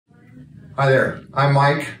Hi there, I'm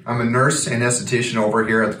Mike. I'm a nurse and esthetician over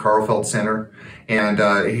here at the Karlfeldt Center, and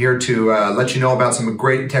here to let you know about some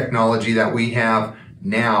great technology that we have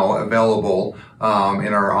now available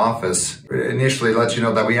in our office. Initially, let you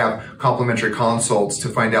know that we have complimentary consults to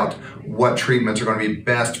find out what treatments are going to be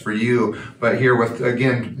best for you. But here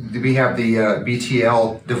again, we have the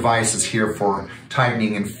BTL devices here for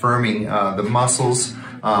tightening and firming the muscles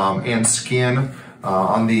and skin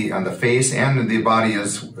on the face and the body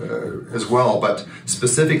as well. But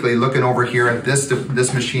specifically looking over here at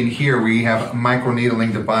this machine here, we have a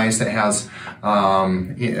microneedling device that has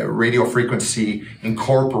radio frequency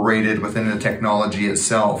incorporated within the technology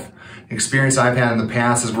itself. Experience I've had in the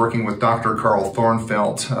past is working with Dr.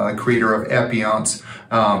 Karlfeldt, creator of Epionts,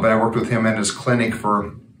 but I worked with him in his clinic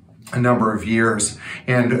for a number of years,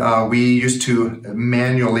 and we used to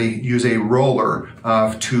manually use a roller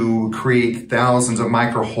to create thousands of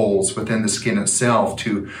micro holes within the skin itself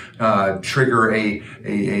to trigger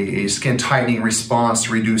a skin tightening response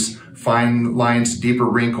to reduce fine lines, deeper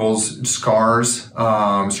wrinkles, scars,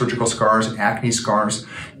 surgical scars, acne scars.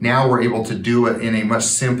 Now we're able to do it in a much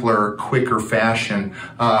simpler, quicker fashion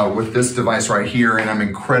with this device right here, and I'm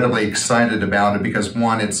incredibly excited about it because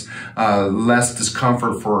one, it's less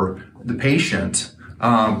discomfort for the patient,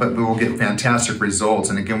 but we will get fantastic results.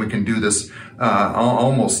 And again, we can do this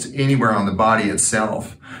almost anywhere on the body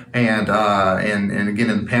itself. And again,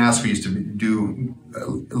 in the past, we used to do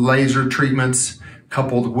laser treatments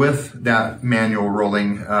coupled with that manual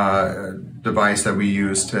rolling device that we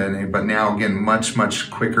used, but now again much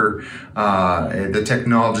quicker. The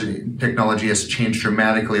technology has changed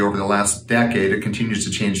dramatically over the last decade. It continues to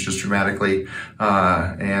change just dramatically,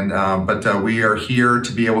 but we are here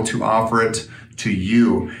to be able to offer it to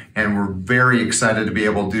you, and we're very excited to be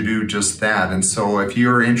able to do just that. And so if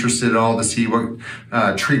you're interested at all to see what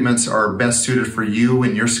treatments are best suited for you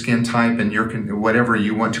and your skin type and whatever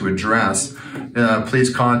you want to address,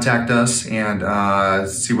 please contact us and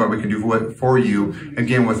see what we can do for you,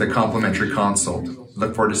 again with a complimentary consult.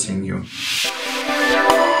 Look forward to seeing you.